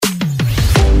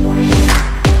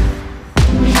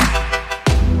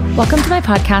Welcome to my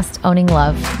podcast, Owning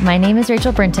Love. My name is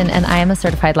Rachel Brinton, and I am a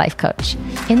certified life coach.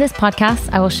 In this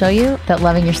podcast, I will show you that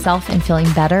loving yourself and feeling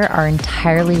better are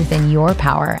entirely within your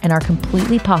power and are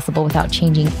completely possible without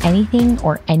changing anything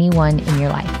or anyone in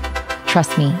your life.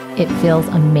 Trust me, it feels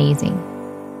amazing.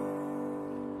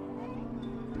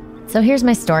 So here's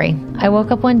my story. I woke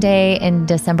up one day in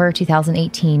December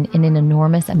 2018 in an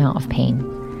enormous amount of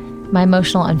pain. My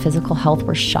emotional and physical health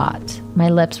were shot. My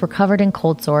lips were covered in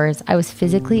cold sores. I was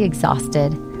physically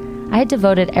exhausted. I had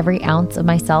devoted every ounce of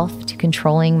myself to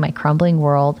controlling my crumbling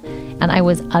world, and I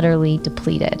was utterly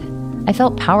depleted. I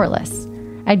felt powerless.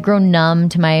 I'd grown numb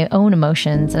to my own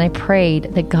emotions, and I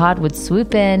prayed that God would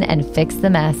swoop in and fix the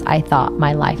mess I thought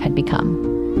my life had become.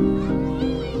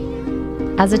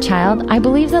 As a child, I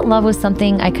believed that love was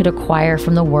something I could acquire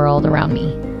from the world around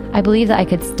me. I believed that I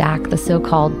could stack the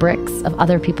so-called bricks of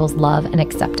other people's love and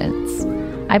acceptance.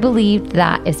 I believed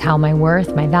that is how my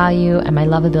worth, my value, and my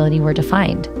lovability were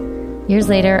defined. Years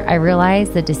later, I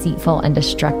realized the deceitful and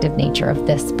destructive nature of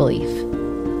this belief.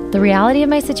 The reality of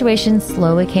my situation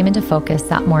slowly came into focus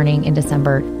that morning in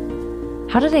December.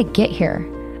 How did I get here?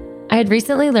 I had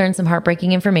recently learned some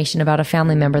heartbreaking information about a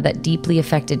family member that deeply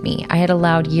affected me. I had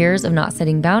allowed years of not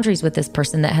setting boundaries with this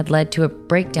person that had led to a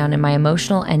breakdown in my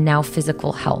emotional and now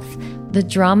physical health. The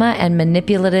drama and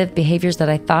manipulative behaviors that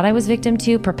I thought I was victim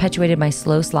to perpetuated my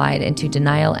slow slide into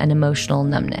denial and emotional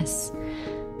numbness.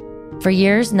 For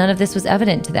years, none of this was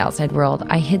evident to the outside world.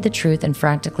 I hid the truth and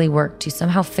frantically worked to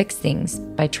somehow fix things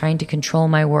by trying to control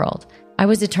my world. I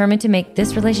was determined to make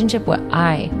this relationship what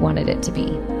I wanted it to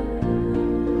be.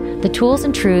 The tools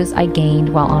and truths I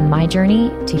gained while on my journey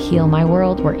to heal my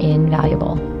world were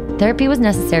invaluable. Therapy was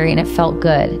necessary, and it felt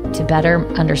good to better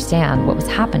understand what was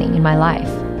happening in my life.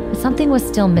 But something was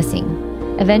still missing.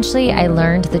 Eventually, I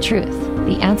learned the truth.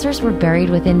 The answers were buried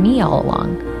within me all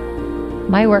along.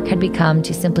 My work had become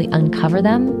to simply uncover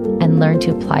them and learn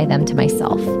to apply them to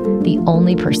myself, the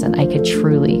only person I could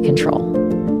truly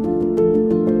control.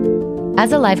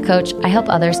 As a life coach, I help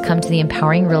others come to the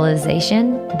empowering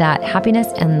realization that happiness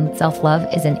and self-love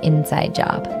is an inside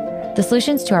job. The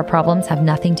solutions to our problems have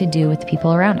nothing to do with the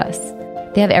people around us.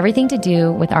 They have everything to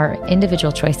do with our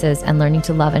individual choices and learning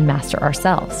to love and master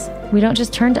ourselves. We don't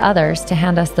just turn to others to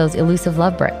hand us those elusive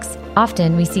love bricks.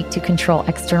 Often, we seek to control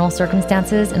external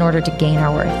circumstances in order to gain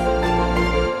our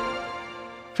worth.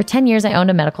 For 10 years, I owned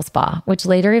a medical spa, which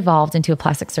later evolved into a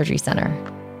plastic surgery center.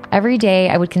 Every day,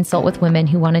 I would consult with women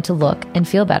who wanted to look and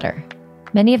feel better.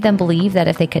 Many of them believed that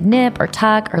if they could nip or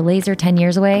tuck or laser 10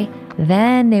 years away,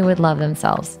 then they would love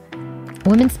themselves.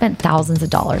 Women spent thousands of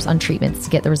dollars on treatments to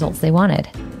get the results they wanted.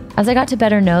 As I got to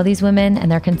better know these women and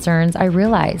their concerns, I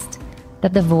realized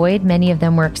that the void many of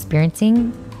them were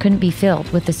experiencing couldn't be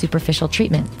filled with the superficial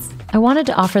treatments. I wanted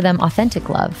to offer them authentic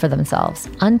love for themselves,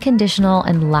 unconditional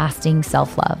and lasting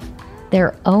self-love,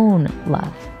 their own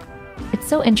love. It's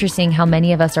so interesting how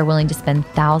many of us are willing to spend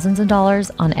thousands of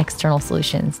dollars on external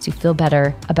solutions to feel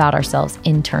better about ourselves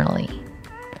internally.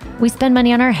 We spend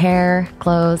money on our hair,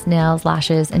 clothes, nails,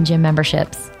 lashes, and gym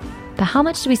memberships. But how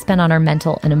much do we spend on our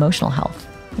mental and emotional health?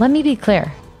 Let me be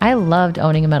clear. I loved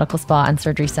owning a medical spa and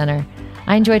surgery center.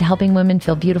 I enjoyed helping women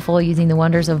feel beautiful using the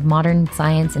wonders of modern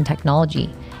science and technology.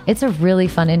 It's a really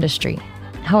fun industry.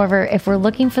 However, if we're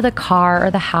looking for the car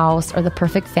or the house or the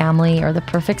perfect family or the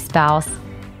perfect spouse,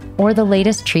 or the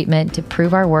latest treatment to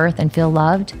prove our worth and feel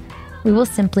loved, we will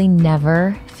simply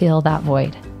never fill that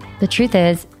void. The truth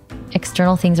is,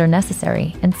 external things are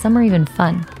necessary, and some are even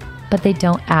fun, but they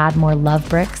don't add more love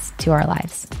bricks to our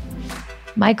lives.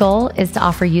 My goal is to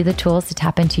offer you the tools to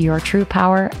tap into your true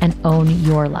power and own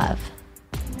your love.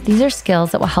 These are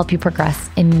skills that will help you progress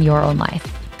in your own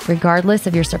life, regardless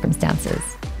of your circumstances.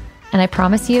 And I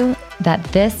promise you that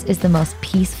this is the most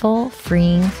peaceful,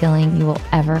 freeing feeling you will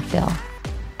ever feel.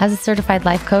 As a certified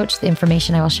life coach, the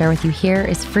information I will share with you here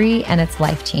is free and it's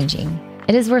life-changing.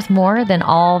 It is worth more than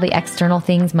all the external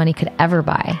things money could ever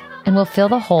buy, and will fill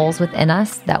the holes within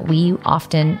us that we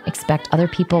often expect other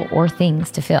people or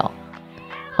things to fill.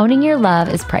 Owning your love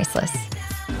is priceless.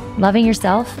 Loving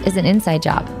yourself is an inside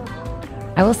job.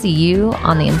 I will see you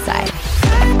on the inside.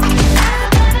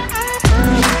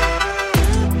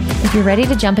 If you're ready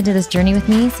to jump into this journey with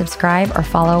me, subscribe or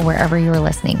follow wherever you are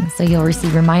listening so you'll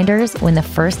receive reminders when the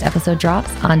first episode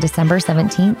drops on December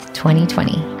 17th,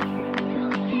 2020.